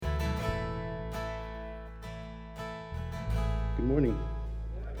Good morning.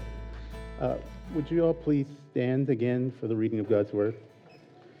 Uh, would you all please stand again for the reading of God's Word?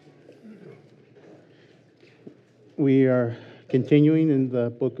 We are continuing in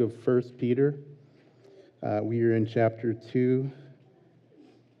the book of 1 Peter. We are in chapter 2,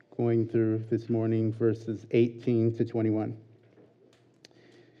 going through this morning verses 18 to 21.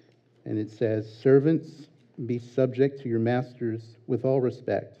 And it says, "Servants, be subject to your masters with all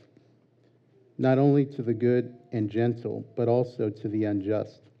respect, not only to the good and gentle, but also to the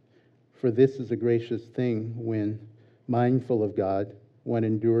unjust. For this is a gracious thing when, mindful of God, one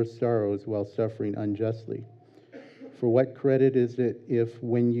endures sorrows while suffering unjustly. For what credit is it if,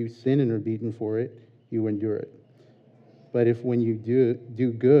 when you sin and are beaten for it, you endure it? But if when you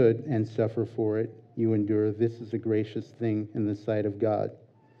do good and suffer for it, you endure, this is a gracious thing in the sight of God.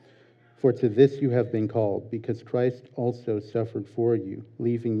 For to this you have been called, because Christ also suffered for you,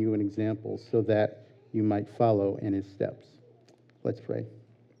 leaving you an example, so that you might follow in his steps." Let's pray.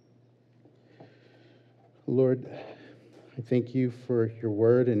 Lord, I thank you for your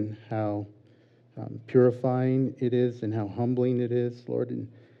word and how purifying it is and how humbling it is, Lord.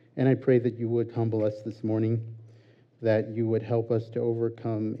 And I pray that you would humble us this morning, that you would help us to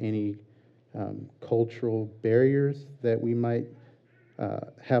overcome any cultural barriers that we might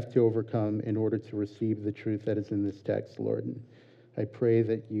have to overcome in order to receive the truth that is in this text, Lord. And I pray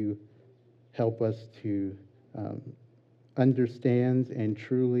that you help us to understand and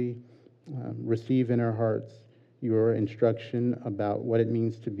truly receive in our hearts your instruction about what it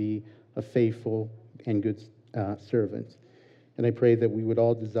means to be a faithful and good servant. And I pray that we would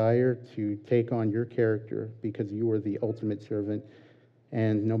all desire to take on your character because you are the ultimate servant.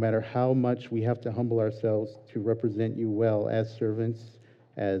 And no matter how much we have to humble ourselves to represent you well as servants,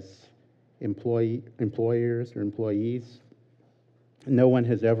 as employers or employees, no one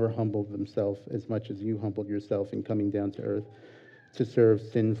has ever humbled themselves as much as you humbled yourself in coming down to earth to serve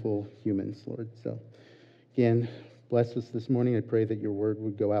sinful humans, Lord. So again, bless us this morning. I pray that your word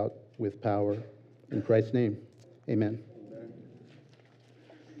would go out with power. In Christ's name, amen.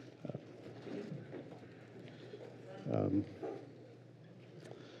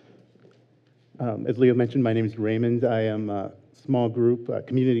 As Leo mentioned, my name is Raymond. I am a small group,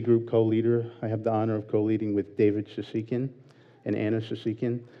 community group co-leader. I have the honor of co-leading with David Shashikin and Anna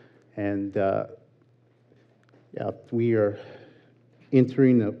Shashikin. And we are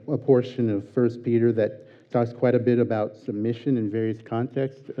entering a portion of 1 Peter that talks quite a bit about submission in various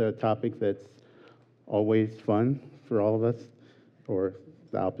contexts, a topic that's always fun for all of us, or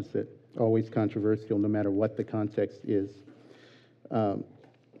the opposite, always controversial no matter what the context is.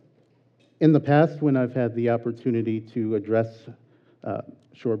 In the past, when I've had the opportunity to address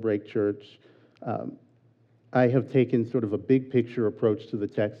Shorebreak Church, I have taken sort of a big picture approach to the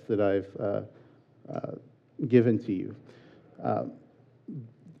text that I've given to you,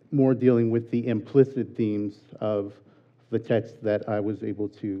 more dealing with the implicit themes of the text that I was able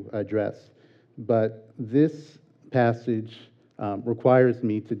to address. But this passage requires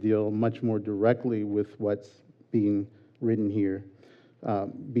me to deal much more directly with what's being written here,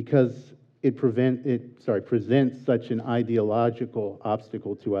 because it presents such an ideological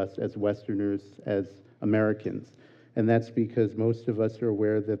obstacle to us as Westerners, as Americans. And that's because most of us are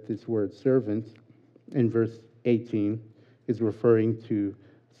aware that this word servant in verse 18 is referring to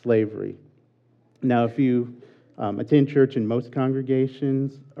slavery. Now, if you attend church in most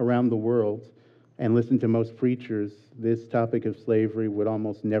congregations around the world and listen to most preachers, this topic of slavery would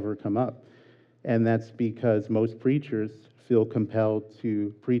almost never come up. And that's because most preachers feel compelled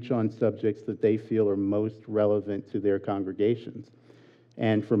to preach on subjects that they feel are most relevant to their congregations.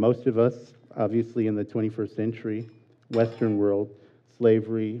 And for most of us, obviously in the 21st century Western world,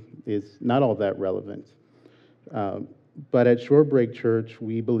 slavery is not all that relevant. But at Shorebreak Church,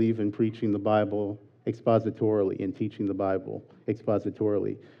 we believe in preaching the Bible expositorily and teaching the Bible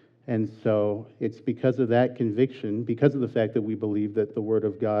expositorily. And so it's because of that conviction, because of the fact that we believe that the Word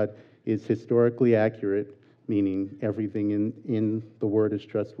of God is historically accurate, meaning everything in the Word is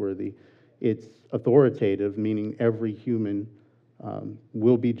trustworthy. It's authoritative, meaning every human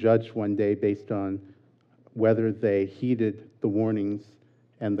will be judged one day based on whether they heeded the warnings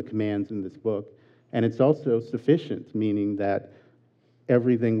and the commands in this book. And it's also sufficient, meaning that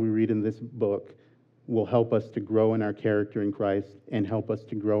everything we read in this book will help us to grow in our character in Christ and help us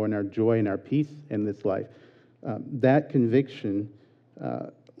to grow in our joy and our peace in this life. That conviction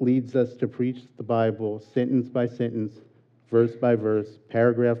leads us to preach the Bible sentence by sentence, verse by verse,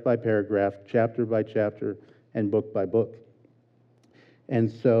 paragraph by paragraph, chapter by chapter, and book by book. And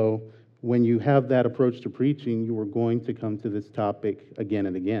so when you have that approach to preaching, you are going to come to this topic again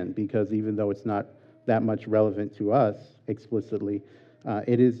and again, because even though it's not that much relevant to us explicitly.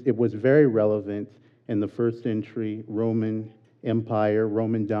 It was very relevant in the first century Roman Empire,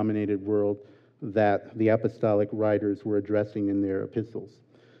 Roman-dominated world that the apostolic writers were addressing in their epistles.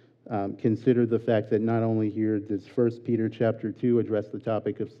 Consider the fact that not only here does 1 Peter chapter 2 address the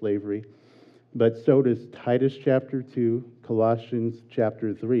topic of slavery, but so does Titus chapter 2, Colossians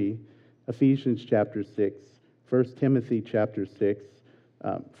chapter 3, Ephesians chapter 6, 1 Timothy chapter 6,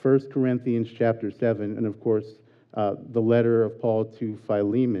 1 Corinthians chapter 7, and of course, the letter of Paul to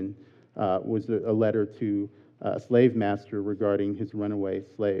Philemon was a letter to a slave master regarding his runaway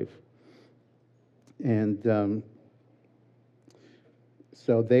slave. And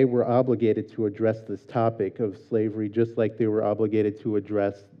so they were obligated to address this topic of slavery, just like they were obligated to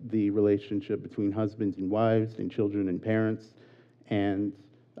address the relationship between husbands and wives, and children and parents, and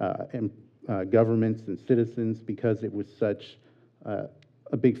governments and citizens, because it was such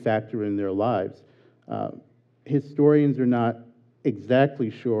a big factor in their lives. Historians are not exactly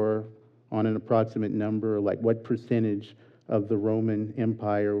sure on an approximate number, like what percentage of the Roman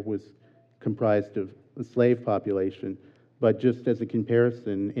Empire was comprised of the slave population. But just as a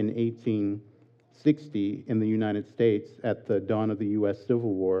comparison, in 1860 in the United States, at the dawn of the U.S.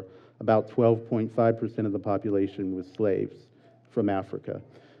 Civil War, about 12.5% of the population was slaves from Africa.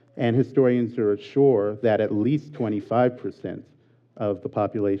 And historians are sure that at least 25% of the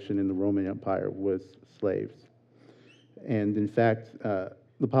population in the Roman Empire was slaves. And in fact,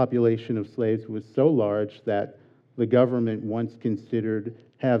 the population of slaves was so large that the government once considered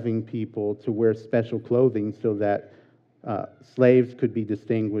having people to wear special clothing so that slaves could be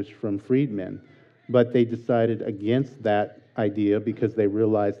distinguished from freedmen. But they decided against that idea because they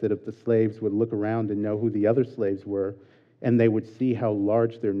realized that if the slaves would look around and know who the other slaves were, and they would see how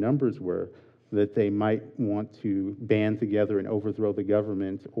large their numbers were, that they might want to band together and overthrow the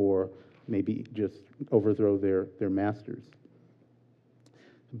government, or maybe just overthrow their masters.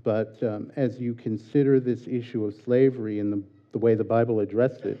 But as you consider this issue of slavery and the way the Bible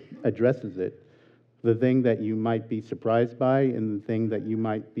addresses it, the thing that you might be surprised by and the thing that you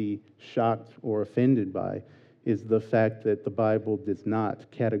might be shocked or offended by is the fact that the Bible does not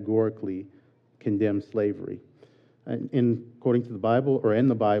categorically condemn slavery. According to the Bible, or in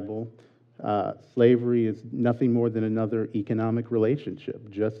the Bible, slavery is nothing more than another economic relationship,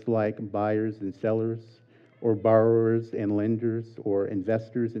 just like buyers and sellers, or borrowers and lenders, or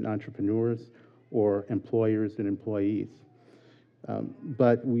investors and entrepreneurs, or employers and employees.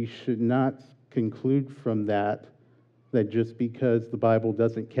 But we should not conclude from that just because the Bible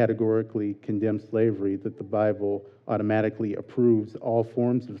doesn't categorically condemn slavery, that the Bible automatically approves all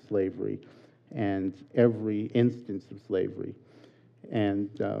forms of slavery and every instance of slavery. And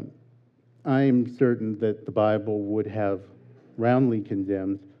I am certain that the Bible would have roundly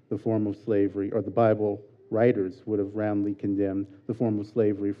condemned the form of slavery, or the Bible writers would have roundly condemned the form of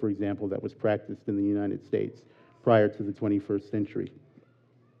slavery, for example, that was practiced in the United States prior to the 21st century.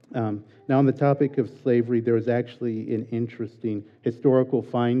 Now, on the topic of slavery, there was actually an interesting historical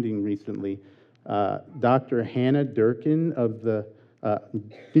finding recently. Dr. Hannah Durkin of the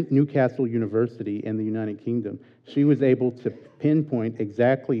Newcastle University in the United Kingdom, she was able to pinpoint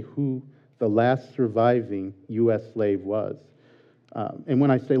exactly who the last surviving U.S. slave was. And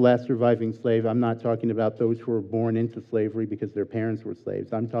when I say last surviving slave, I'm not talking about those who were born into slavery because their parents were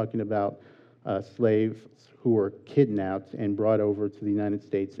slaves. I'm talking about slaves who were kidnapped and brought over to the United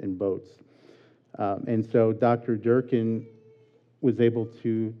States in boats. And so Dr. Durkin was able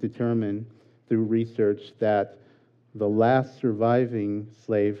to determine through research that the last surviving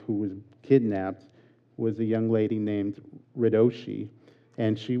slave who was kidnapped was a young lady named Ridoshi,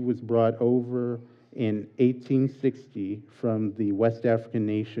 and she was brought over in 1860 from the West African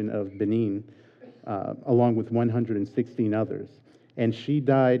nation of Benin, along with 116 others. And she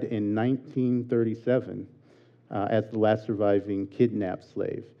died in 1937 as the last surviving kidnapped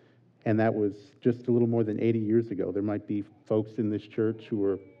slave. And that was just a little more than 80 years ago. There might be folks in this church who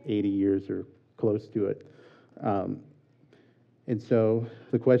are 80 years or close to it. And so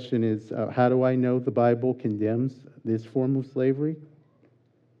the question is, how do I know the Bible condemns this form of slavery?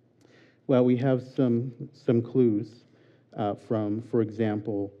 Well, we have some clues from, for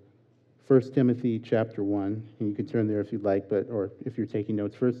example, 1 Timothy chapter 1, and you can turn there if you'd like, or if you're taking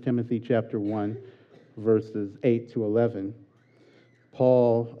notes, 1 Timothy chapter 1, verses 8 to 11.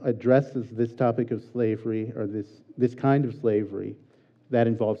 Paul addresses this topic of slavery, or this kind of slavery that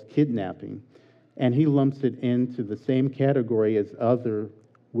involves kidnapping, and he lumps it into the same category as other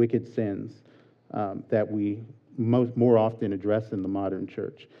wicked sins that we more often address in the modern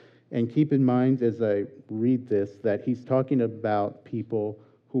church. And keep in mind as I read this that he's talking about people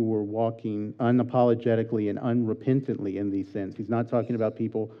who were walking unapologetically and unrepentantly in these sins. He's not talking about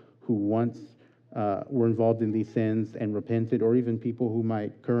people who once were involved in these sins and repented, or even people who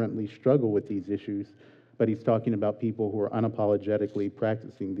might currently struggle with these issues, but he's talking about people who are unapologetically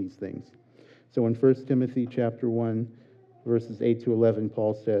practicing these things. So in 1 Timothy chapter 1, verses 8 to 11,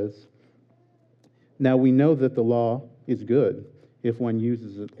 Paul says, "Now we know that the law is good if one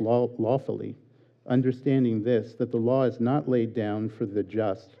uses it lawfully, understanding this, that the law is not laid down for the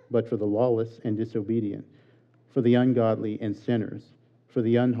just, but for the lawless and disobedient, for the ungodly and sinners, for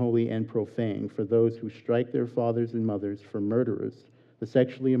the unholy and profane, for those who strike their fathers and mothers, for murderers, the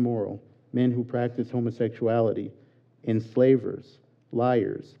sexually immoral, men who practice homosexuality, enslavers,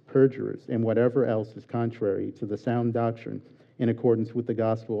 liars, perjurers, and whatever else is contrary to the sound doctrine in accordance with the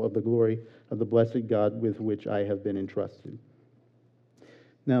gospel of the glory of the blessed God with which I have been entrusted."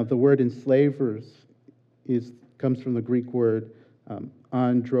 Now, the word enslavers comes from the Greek word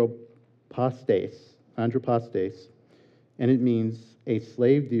andropostes, and it means a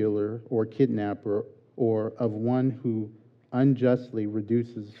slave dealer or kidnapper, or of one who unjustly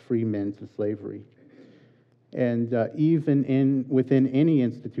reduces free men to slavery. And even within any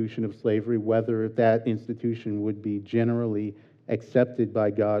institution of slavery, whether that institution would be generally accepted by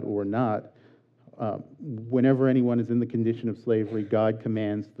God or not, whenever anyone is in the condition of slavery, God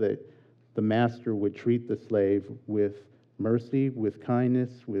commands that the master would treat the slave with mercy, with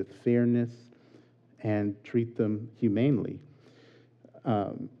kindness, with fairness, and treat them humanely.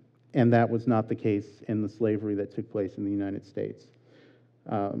 And that was not the case in the slavery that took place in the United States.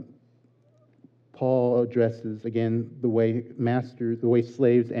 Paul addresses, again, the way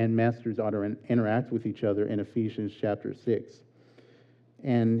slaves and masters ought to interact with each other in Ephesians chapter 6.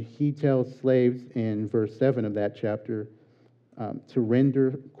 And he tells slaves in verse 7 of that chapter to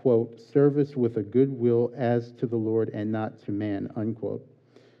render, quote, service with a good will as to the Lord and not to man, unquote.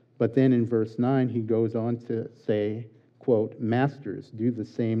 But then in verse 9, he goes on to say, quote, masters, do the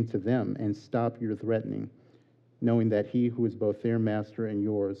same to them and stop your threatening, knowing that he who is both their master and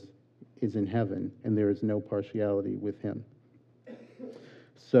yours is in heaven, and there is no partiality with him.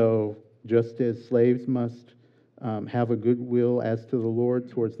 So just as slaves must have a good will as to the Lord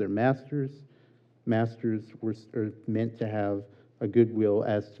towards their masters, masters are meant to have a good will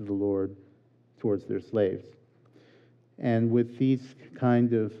as to the Lord towards their slaves. And with these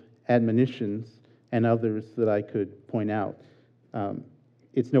kind of admonitions and others that I could point out,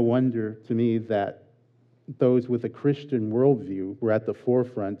 it's no wonder to me that those with a Christian worldview were at the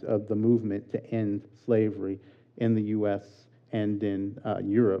forefront of the movement to end slavery in the U.S. and in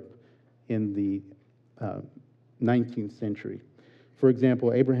Europe in the 19th century. For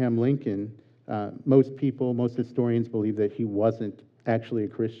example, Abraham Lincoln, most historians believe that he wasn't actually a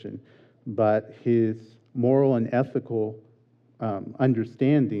Christian, but his moral and ethical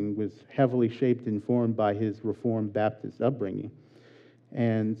understanding was heavily shaped and formed by his Reformed Baptist upbringing.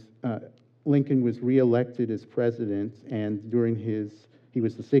 And Lincoln was reelected as president, and he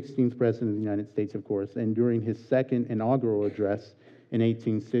was the 16th president of the United States, of course, and during his second inaugural address in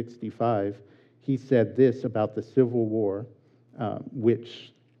 1865, he said this about the Civil War,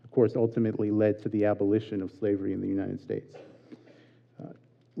 which, of course, ultimately led to the abolition of slavery in the United States.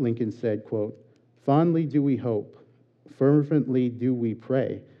 Lincoln said, quote, "Fondly do we hope, fervently do we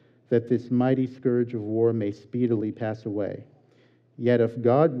pray, that this mighty scourge of war may speedily pass away. Yet if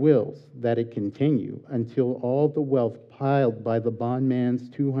God wills that it continue until all the wealth piled by the bondman's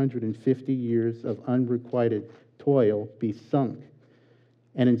 250 years of unrequited toil be sunk,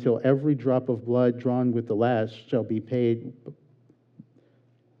 and until every drop of blood drawn with the lash shall be paid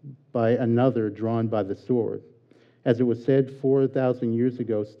by another drawn by the sword. As it was said 4,000 years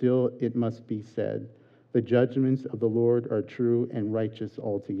ago, still it must be said, the judgments of the Lord are true and righteous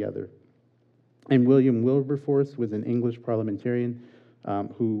altogether." And William Wilberforce was an English parliamentarian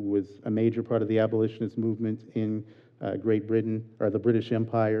who was a major part of the abolitionist movement in Great Britain, or the British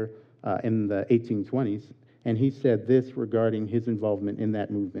Empire, in the 1820s. And he said this regarding his involvement in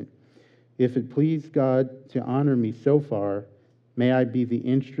that movement: "If it please God to honor me so far, may I be the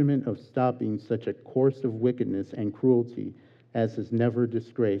instrument of stopping such a course of wickedness and cruelty as has never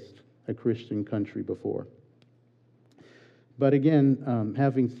disgraced a Christian country before." But again,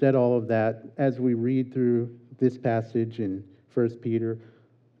 having said all of that, as we read through this passage in 1 Peter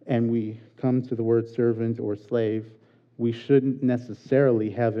and we come to the word servant or slave, we shouldn't necessarily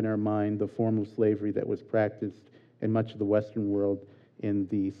have in our mind the form of slavery that was practiced in much of the Western world in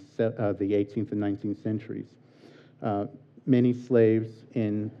the 18th and 19th centuries. Many slaves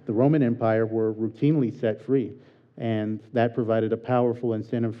in the Roman Empire were routinely set free, and that provided a powerful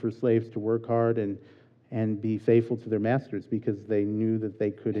incentive for slaves to work hard and be faithful to their masters because they knew that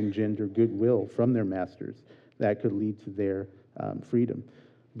they could engender goodwill from their masters that could lead to their freedom.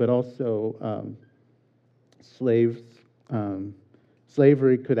 But also, slaves,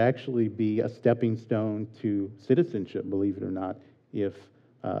 slavery could actually be a stepping stone to citizenship, believe it or not, if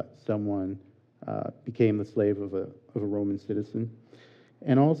someone became the slave of a Roman citizen.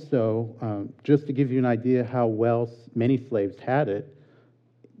 And also, just to give you an idea how well many slaves had it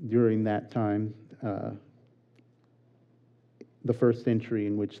during that time, the first century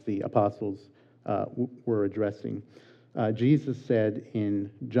in which the apostles were addressing. Jesus said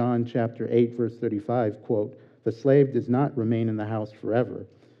in John chapter 8, verse 35, quote, "The slave does not remain in the house forever.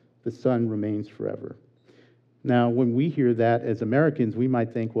 The son remains forever." Now, when we hear that as Americans, we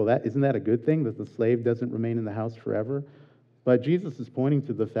might think, well, isn't that a good thing that the slave doesn't remain in the house forever? But Jesus is pointing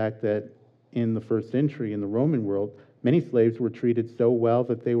to the fact that in the first century, in the Roman world, many slaves were treated so well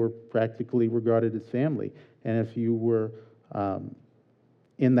that they were practically regarded as family. And if you were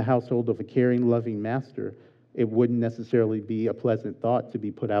in the household of a caring, loving master, it wouldn't necessarily be a pleasant thought to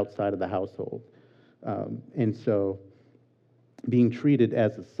be put outside of the household. And so being treated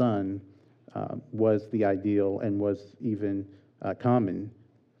as a son was the ideal and was even common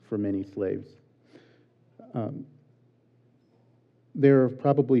for many slaves. There are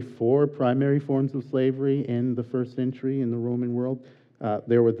probably 4 primary forms of slavery in the first century in the Roman world.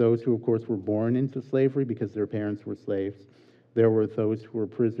 There were those who, of course, were born into slavery because their parents were slaves. There were those who were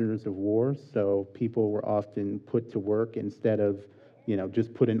prisoners of war, so people were often put to work instead of,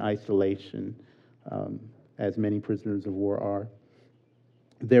 just put in isolation, as many prisoners of war are.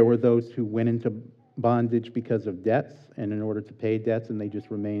 There were those who went into bondage because of debts, and in order to pay debts, and they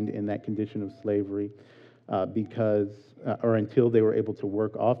just remained in that condition of slavery or until they were able to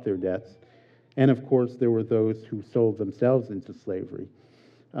work off their debts. And of course, there were those who sold themselves into slavery.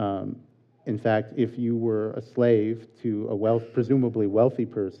 In fact, if you were a slave to a presumably wealthy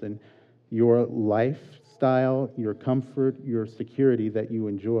person, your lifestyle, your comfort, your security that you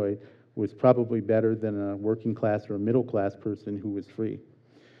enjoyed was probably better than a working class or a middle class person who was free.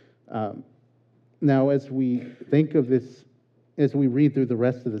 Now, as we think of this, as we read through the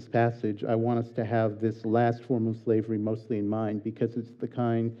rest of this passage, I want us to have this last form of slavery mostly in mind because it's the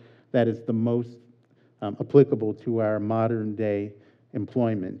kind that is the most applicable to our modern day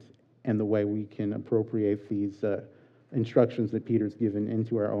employment and the way we can appropriate these instructions that Peter's given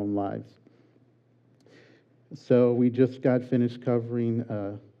into our own lives. So we just got finished covering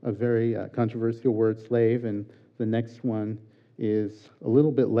a very controversial word, slave, and the next one is a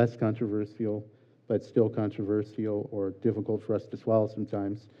little bit less controversial, but still controversial or difficult for us to swallow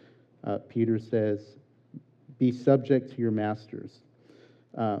sometimes. Peter says, "Be subject to your masters."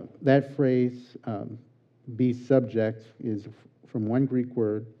 That phrase, "be subject," is from one Greek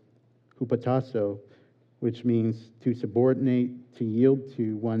word, hupotasso, which means to subordinate, to yield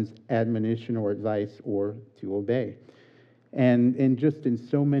to one's admonition or advice, or to obey. And just in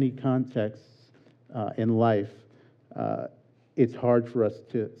so many contexts in life, it's hard for us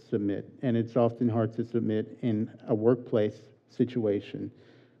to submit, and it's often hard to submit in a workplace situation.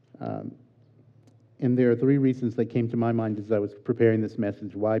 And there are 3 reasons that came to my mind as I was preparing this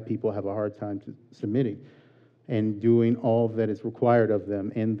message why people have a hard time submitting and doing all that is required of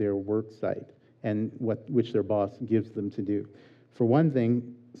them in their work site and which their boss gives them to do. For one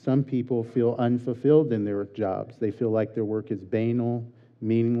thing, some people feel unfulfilled in their jobs. They feel like their work is banal,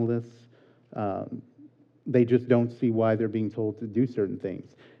 meaningless. They just don't see why they're being told to do certain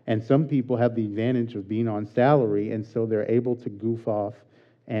things. And some people have the advantage of being on salary, and so they're able to goof off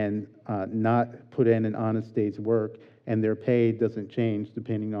and not put in an honest day's work, and their pay doesn't change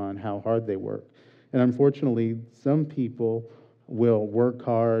depending on how hard they work. And unfortunately, some people will work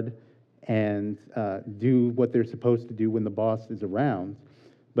hard and do what they're supposed to do when the boss is around,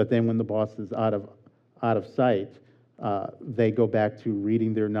 but then when the boss is out of sight, they go back to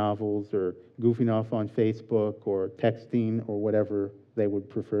reading their novels or goofing off on Facebook or texting or whatever they would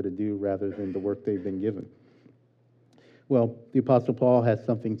prefer to do rather than the work they've been given. Well, the Apostle Paul has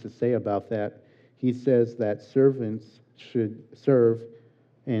something to say about that. He says that servants should serve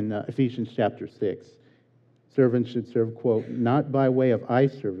in Ephesians chapter 6. Servants should serve, quote, "not by way of eye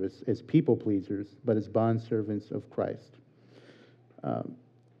service as people pleasers, but as bondservants of Christ."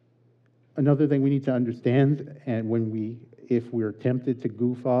 Another thing we need to understand, and if we're tempted to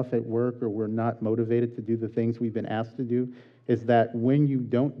goof off at work or we're not motivated to do the things we've been asked to do, is that when you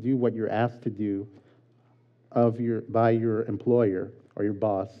don't do what you're asked to do by your employer or your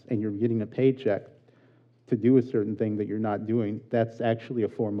boss, and you're getting a paycheck to do a certain thing that you're not doing, that's actually a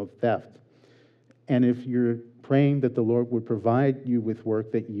form of theft. And if you're praying that the Lord would provide you with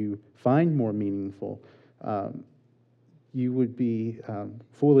work that you find more meaningful, um, you would be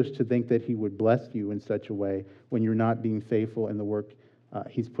foolish to think that he would bless you in such a way when you're not being faithful in the work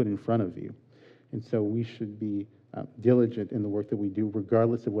he's put in front of you. And so we should be diligent in the work that we do,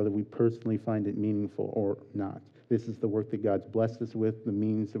 regardless of whether we personally find it meaningful or not. This is the work that God's blessed us with, the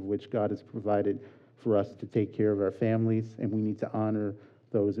means of which God has provided for us to take care of our families, and we need to honor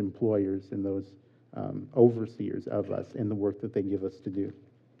those employers and those overseers of us in the work that they give us to do.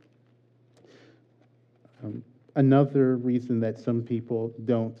 Another reason that some people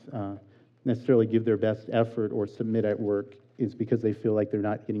don't necessarily give their best effort or submit at work is because they feel like they're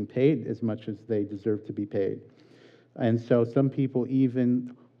not getting paid as much as they deserve to be paid. And so some people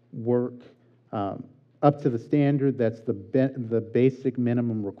even work up to the standard that's the basic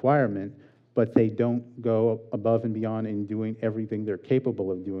minimum requirement, but they don't go above and beyond in doing everything they're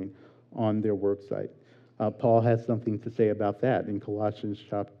capable of doing on their work site. Paul has something to say about that in Colossians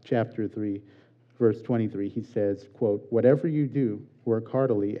chapter 3, verse 23. He says, quote, "Whatever you do, work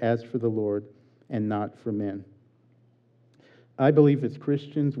heartily as for the Lord and not for men." I believe as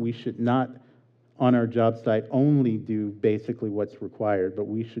Christians, we should not on our job site only do basically what's required, but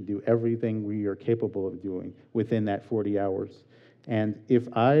we should do everything we are capable of doing within that 40 hours. And if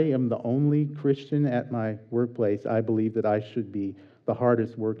I am the only Christian at my workplace, I believe that I should be the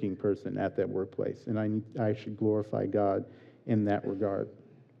hardest working person at that workplace, and I should glorify God in that regard.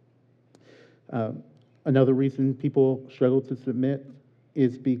 Another reason people struggle to submit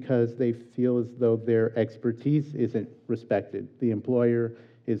is because they feel as though their expertise isn't respected. The employer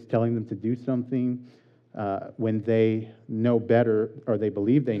is telling them to do something when they know better, or they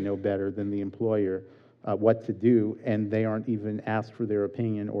believe they know better than the employer what to do, and they aren't even asked for their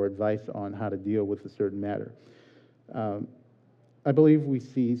opinion or advice on how to deal with a certain matter. I believe we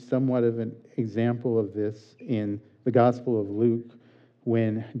see somewhat of an example of this in the Gospel of Luke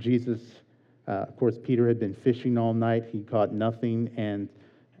when Jesus, of course, Peter had been fishing all night. He caught nothing, and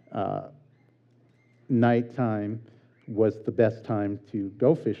nighttime was the best time to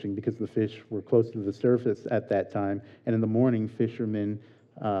go fishing because the fish were close to the surface at that time. And in the morning, fishermen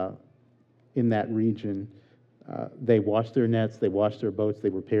in that region, they washed their nets, they washed their boats, they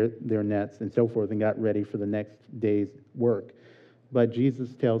repaired their nets, and so forth, and got ready for the next day's work. But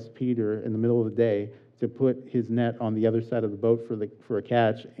Jesus tells Peter in the middle of the day to put his net on the other side of the boat for a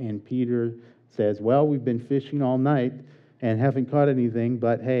catch, and Peter says, "Well, we've been fishing all night and haven't caught anything,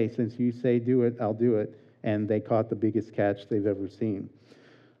 but hey, since you say do it, I'll do it." And they caught the biggest catch they've ever seen.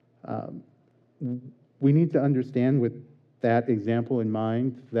 We need to understand with that example in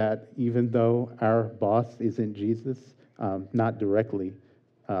mind that even though our boss isn't Jesus, not directly,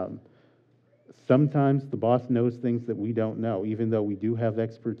 sometimes the boss knows things that we don't know. Even though we do have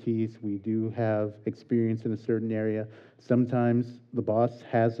expertise, we do have experience in a certain area, sometimes the boss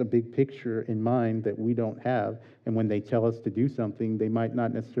has a big picture in mind that we don't have, and when they tell us to do something, they might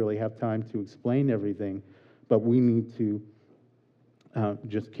not necessarily have time to explain everything, but we need to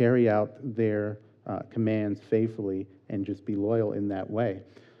just carry out their commands faithfully and just be loyal in that way.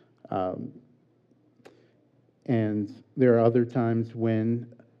 And there are other times when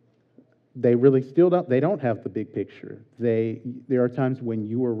they really still don't have the big picture. There are times when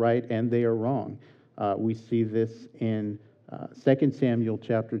you are right and they are wrong. We see this in 2 Samuel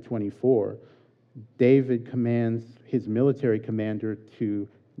chapter 24. David commands his military commander to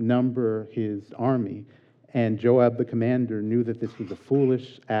number his army, and Joab the commander knew that this was a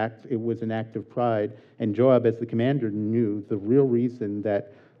foolish act. It was an act of pride, and Joab as the commander knew the real reason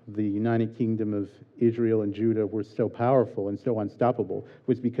that the United Kingdom of Israel and Judah were so powerful and so unstoppable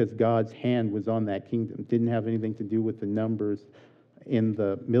was because God's hand was on that kingdom. It didn't have anything to do with the numbers in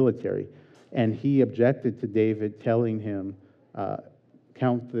the military. And he objected to David telling him,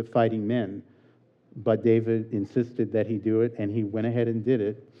 count the fighting men. But David insisted that he do it, and he went ahead and did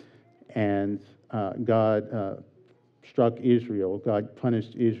it. And God struck Israel. God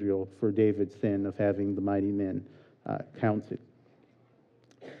punished Israel for David's sin of having the mighty men counted.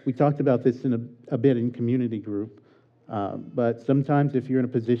 We talked about this in a bit in community group, but sometimes if you're in a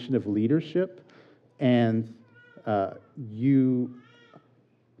position of leadership and you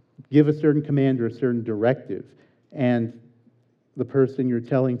give a certain command or a certain directive, and the person you're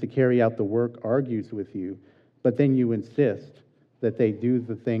telling to carry out the work argues with you, but then you insist that they do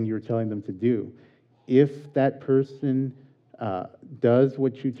the thing you're telling them to do. If that person does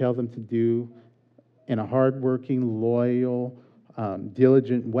what you tell them to do in a hardworking, loyal,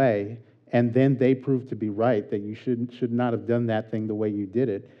 diligent way, and then they prove to be right, that you should not have done that thing the way you did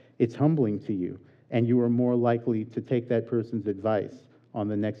it, it's humbling to you, and you are more likely to take that person's advice on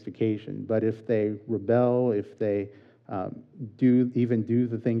the next occasion. But if they rebel, if they do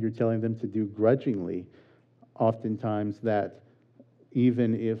the thing you're telling them to do grudgingly, oftentimes that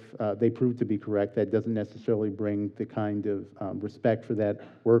even if they prove to be correct, that doesn't necessarily bring the kind of respect for that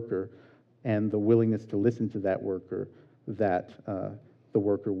worker and the willingness to listen to that worker that the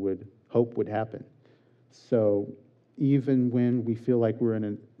worker would hope would happen. So even when we feel like we're in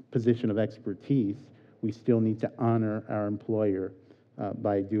a position of expertise, we still need to honor our employer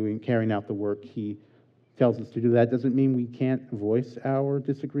by carrying out the work he tells us to do. That doesn't mean we can't voice our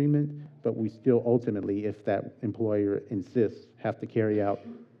disagreement, but we still ultimately, if that employer insists, have to carry out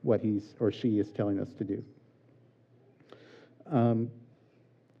what he or she is telling us to do.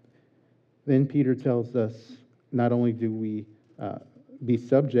 Then Peter tells us not only do we be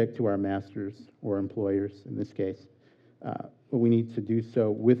subject to our masters or employers in this case, but we need to do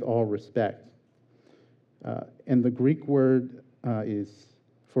so with all respect. And the Greek word is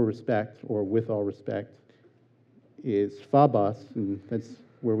for respect, or with all respect, is phobos, and that's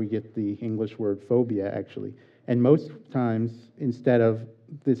where we get the English word phobia, actually. And most times, instead of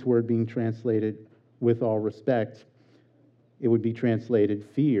this word being translated with all respect, it would be translated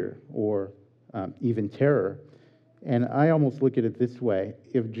fear or even terror. And I almost look at it this way.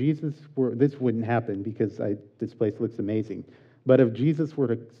 If Jesus were, this wouldn't happen because this place looks amazing, but if Jesus were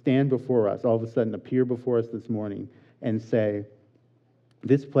to stand before us, all of a sudden appear before us this morning and say,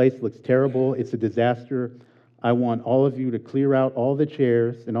 this place looks terrible, it's a disaster, I want all of you to clear out all the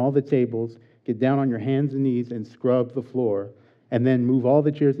chairs and all the tables, get down on your hands and knees and scrub the floor, and then move all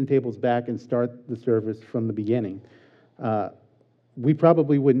the chairs and tables back and start the service from the beginning. We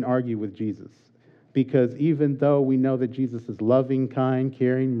probably wouldn't argue with Jesus, because even though we know that Jesus is loving, kind,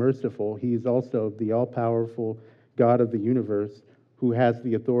 caring, merciful, he's also the all-powerful God of the universe who has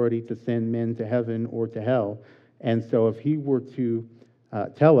the authority to send men to heaven or to hell. And so if he were to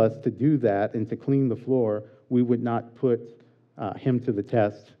tell us to do that and to clean the floor, we would not put him to the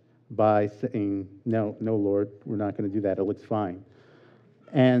test by saying, no, Lord, we're not going to do that. It looks fine.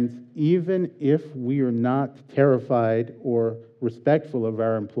 And even if we are not terrified or respectful of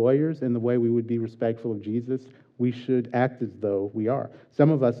our employers in the way we would be respectful of Jesus, we should act as though we are. Some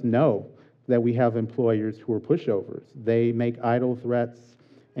of us know that we have employers who are pushovers. They make idle threats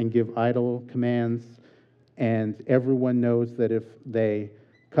and give idle commands, and everyone knows that if they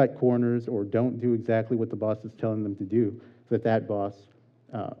cut corners or don't do exactly what the boss is telling them to do, that boss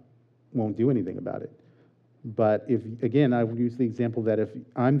won't do anything about it. But if, again, I would use the example that if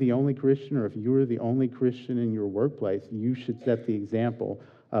I'm the only Christian or if you're the only Christian in your workplace, you should set the example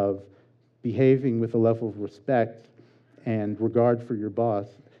of behaving with a level of respect and regard for your boss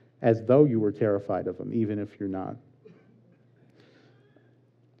as though you were terrified of him, even if you're not.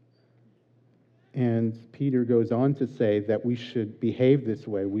 And Peter goes on to say that we should behave this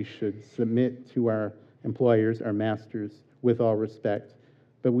way. We should submit to our employers, our masters, with all respect.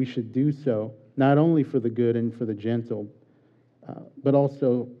 But we should do so not only for the good and for the gentle, but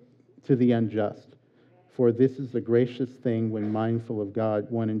also to the unjust. For this is a gracious thing when mindful of God,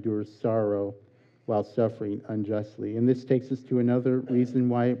 one endures sorrow while suffering unjustly. And this takes us to another reason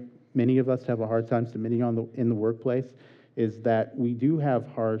why many of us have a hard time submitting in the workplace, is that we do have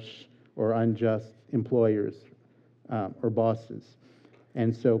harsh or unjust employers or bosses.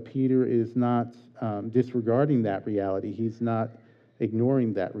 And so Peter is not disregarding that reality. He's not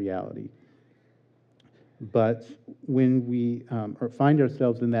ignoring that reality. But when we find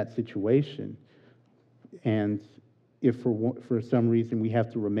ourselves in that situation, and if for some reason we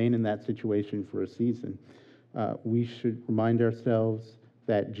have to remain in that situation for a season, we should remind ourselves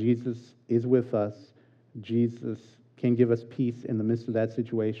that Jesus is with us. Jesus can give us peace in the midst of that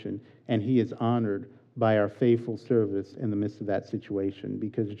situation, and he is honored by our faithful service in the midst of that situation,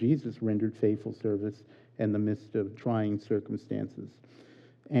 because Jesus rendered faithful service in the midst of trying circumstances.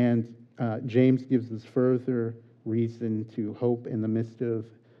 And James gives us further reason to hope in the midst of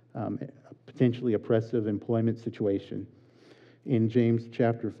a potentially oppressive employment situation. In James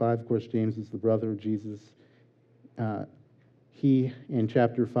chapter 5, of course, James is the brother of Jesus. In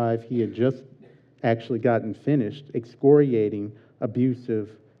chapter 5, he had just actually gotten finished excoriating abusive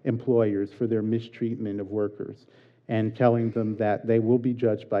employers for their mistreatment of workers and telling them that they will be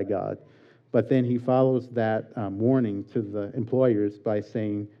judged by God. But then he follows that warning to the employers by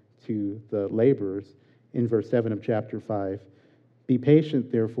saying to the laborers in verse 7 of chapter 5, "Be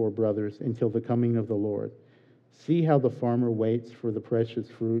patient, therefore, brothers, until the coming of the Lord. See how the farmer waits for the precious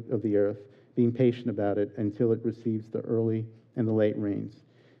fruit of the earth, being patient about it until it receives the early and the late rains.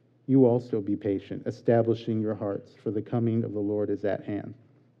 You also be patient, establishing your hearts, for the coming of the Lord is at hand."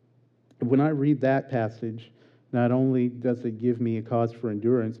 When I read that passage, not only does it give me a cause for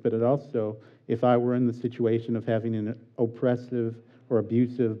endurance, but it also, if I were in the situation of having an oppressive or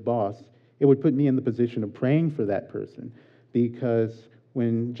abusive boss, it would put me in the position of praying for that person, because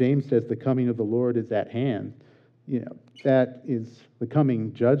when James says the coming of the Lord is at hand, that is the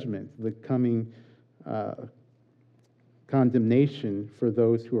coming judgment, the coming condemnation for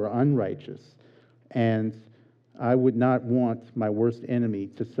those who are unrighteous. And I would not want my worst enemy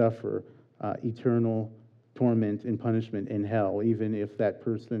to suffer eternal torment and punishment in hell, even if that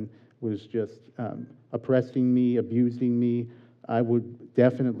person was just oppressing me, abusing me. I would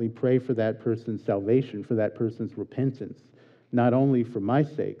definitely pray for that person's salvation, for that person's repentance, not only for my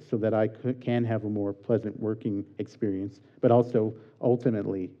sake, so that I can have a more pleasant working experience, but also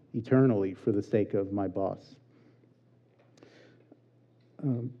ultimately, eternally, for the sake of my boss.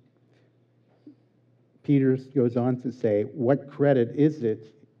 Peter goes on to say, what credit is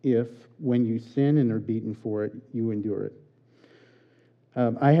it if, when you sin and are beaten for it, you endure it?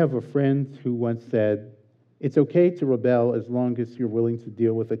 I have a friend who once said, it's okay to rebel as long as you're willing to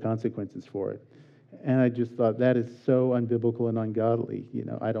deal with the consequences for it. And I just thought, that is so unbiblical and ungodly.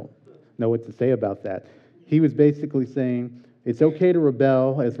 I don't know what to say about that. He was basically saying, it's okay to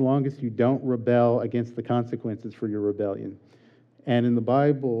rebel as long as you don't rebel against the consequences for your rebellion. And in the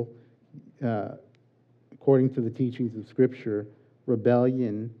Bible, according to the teachings of Scripture,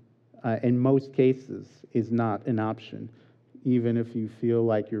 rebellion, in most cases, is not an option. Even if you feel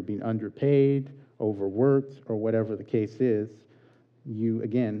like you're being underpaid, overworked, or whatever the case is, you,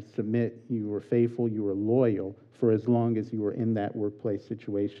 again, submit, you are faithful, you are loyal for as long as you are in that workplace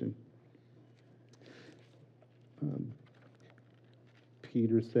situation.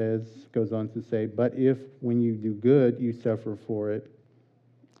 Peter goes on to say, but if when you do good, you suffer for it,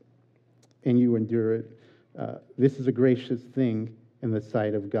 and you endure it, this is a gracious thing in the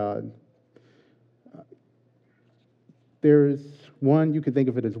sight of God. There's you could think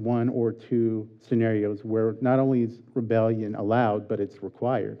of it as one or two scenarios where not only is rebellion allowed, but it's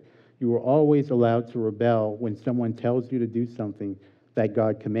required. You are always allowed to rebel when someone tells you to do something that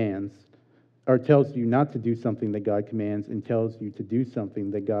God commands, or tells you not to do something that God commands and tells you to do something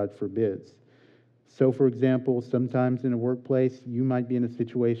that God forbids. So, for example, sometimes in a workplace, you might be in a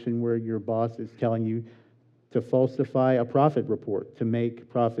situation where your boss is telling you to falsify a profit report to make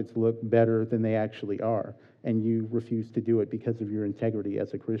profits look better than they actually are, and you refuse to do it because of your integrity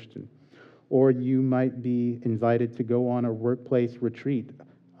as a Christian. Or you might be invited to go on a workplace retreat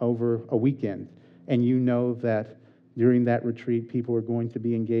over a weekend, and you know that during that retreat, people are going to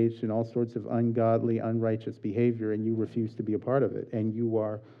be engaged in all sorts of ungodly, unrighteous behavior, and you refuse to be a part of it. And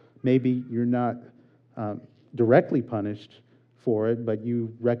maybe you're not directly punished for it, but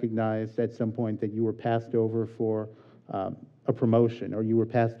you recognized at some point that you were passed over for a promotion, or you were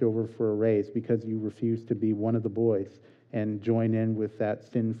passed over for a raise because you refused to be one of the boys and join in with that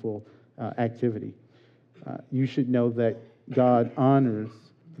sinful activity. You should know that God honors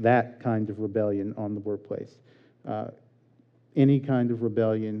that kind of rebellion on the workplace. Any kind of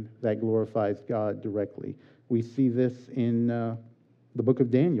rebellion that glorifies God directly. We see this in the book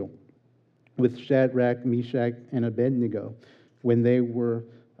of Daniel with Shadrach, Meshach, and Abednego when they were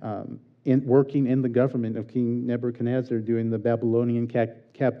working in the government of King Nebuchadnezzar during the Babylonian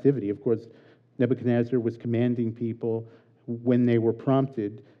captivity. Of course, Nebuchadnezzar was commanding people when they were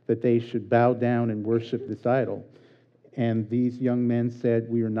prompted that they should bow down and worship this idol. And these young men said,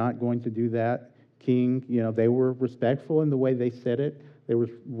 we are not going to do that. King, they were respectful in the way they said it. They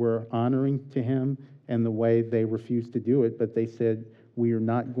were honoring to him and the way they refused to do it, but they said, we are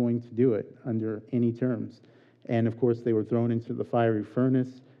not going to do it under any terms. And of course, they were thrown into the fiery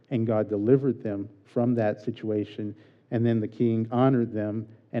furnace, and God delivered them from that situation. And then the king honored them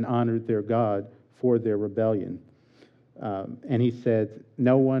and honored their God for their rebellion. And he said,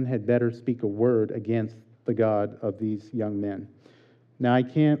 no one had better speak a word against the God of these young men. Now, I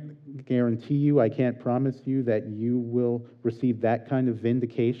can't guarantee you, I can't promise you that you will receive that kind of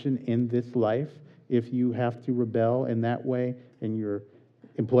vindication in this life if you have to rebel in that way in your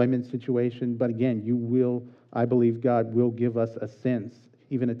employment situation. But again, I believe God will give us a sense,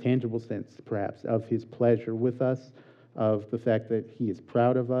 even a tangible sense, perhaps, of his pleasure with us, of the fact that he is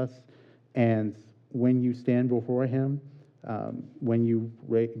proud of us. And when you stand before him, when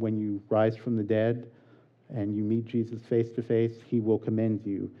you rise from the dead and you meet Jesus face to face, he will commend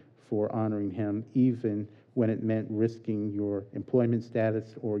you for honoring him, even when it meant risking your employment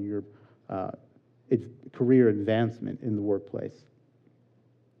status or your career advancement in the workplace.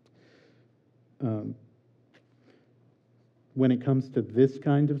 When it comes to this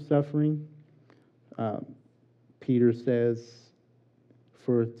kind of suffering, Peter says,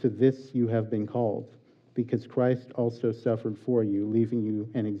 for to this you have been called, because Christ also suffered for you, leaving you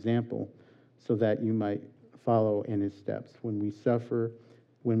an example so that you might follow in his steps. When we suffer,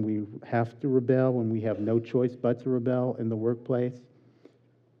 when we have to rebel, when we have no choice but to rebel in the workplace.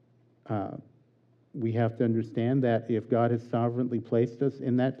 We have to understand that if God has sovereignly placed us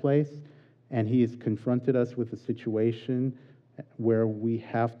in that place and He has confronted us with a situation where we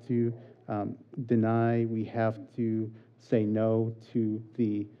have to deny, we have to say no to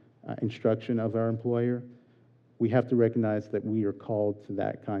the instruction of our employer, we have to recognize that we are called to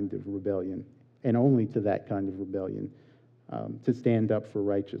that kind of rebellion, and only to that kind of rebellion, to stand up for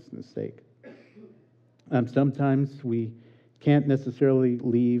righteousness' sake. Sometimes we can't necessarily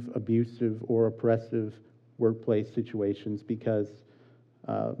leave abusive or oppressive workplace situations because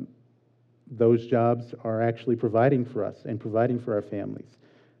those jobs are actually providing for us and providing for our families.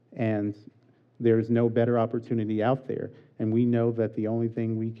 And there's no better opportunity out there. And we know that the only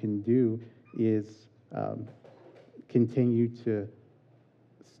thing we can do is continue to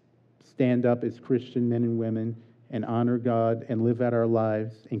stand up as Christian men and women and honor God and live out our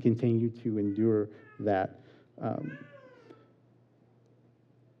lives and continue to endure that.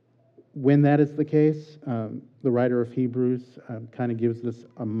 When that is the case, the writer of Hebrews kind of gives us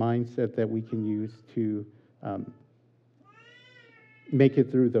a mindset that we can use to make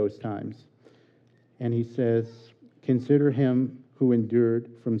it through those times. And he says, "Consider him who endured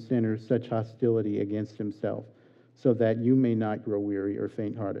from sinners such hostility against himself, so that you may not grow weary or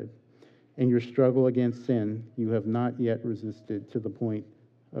faint-hearted. In your struggle against sin, you have not yet resisted to the point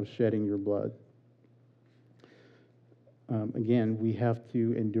of shedding your blood." Again, we have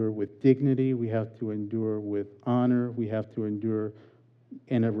to endure with dignity, we have to endure with honor, we have to endure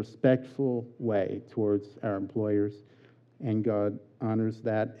in a respectful way towards our employers, and God honors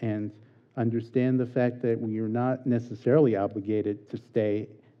that. And understand the fact that we are not necessarily obligated to stay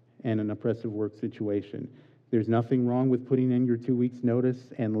in an oppressive work situation. There's nothing wrong with putting in your 2 weeks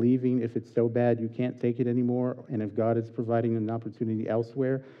notice and leaving if it's so bad you can't take it anymore, and if God is providing an opportunity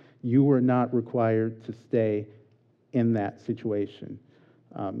elsewhere. You are not required to stay in that situation.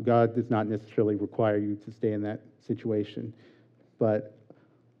 God does not necessarily require you to stay in that situation. But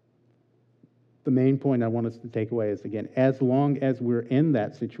the main point I want us to take away is, again, as long as we're in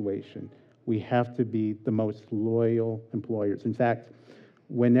that situation, we have to be the most loyal employers. In fact,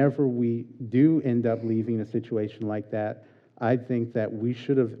 whenever we do end up leaving a situation like that, I think that we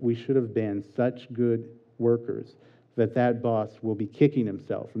should have been such good workers that boss will be kicking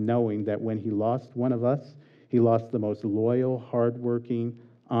himself, knowing that when he lost one of us, he lost the most loyal, hardworking,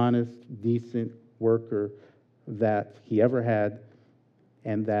 honest, decent worker that he ever had,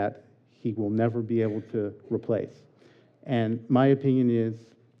 and that he will never be able to replace. And my opinion is,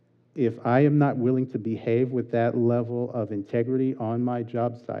 if I am not willing to behave with that level of integrity on my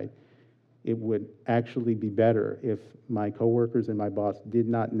job site, it would actually be better if my coworkers and my boss did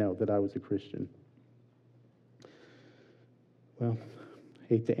not know that I was a Christian. Well, I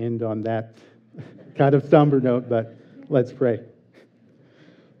hate to end on that kind of somber note, but let's pray.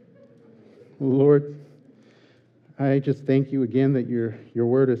 Lord, I just thank you again that your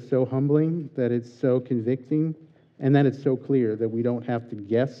word is so humbling, that it's so convicting, and that it's so clear that we don't have to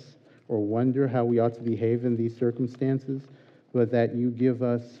guess or wonder how we ought to behave in these circumstances, but that you give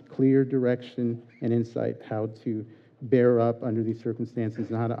us clear direction and insight how to bear up under these circumstances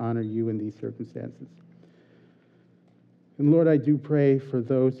and how to honor you in these circumstances. And Lord, I do pray for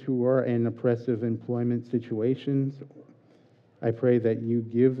those who are in oppressive employment situations. I pray that you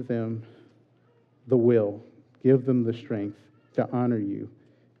give them the will, give them the strength to honor you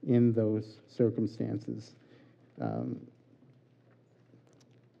in those circumstances.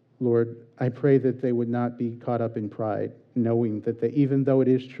 Lord, I pray that they would not be caught up in pride, knowing that even though it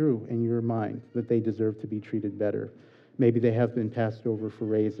is true in your mind that they deserve to be treated better, maybe they have been passed over for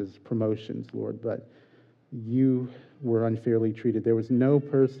raises, promotions, Lord, but you were unfairly treated. There was no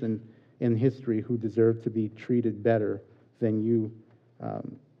person in history who deserved to be treated better than you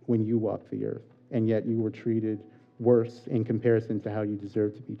when you walked the earth, and yet you were treated worse in comparison to how you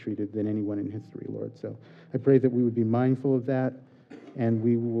deserve to be treated than anyone in history, Lord. So I pray that we would be mindful of that, and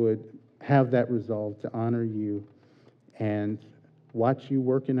we would have that resolve to honor you and watch you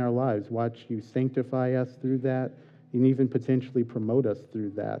work in our lives, watch you sanctify us through that, and even potentially promote us through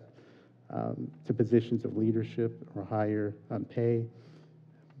that to positions of leadership or higher pay.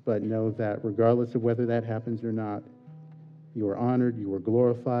 But know that regardless of whether that happens or not, you are honored, you are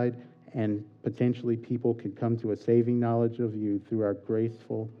glorified, and potentially people could come to a saving knowledge of you through our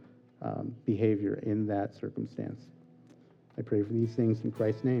graceful behavior in that circumstance. I pray for these things in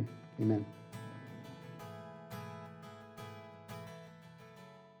Christ's name. Amen.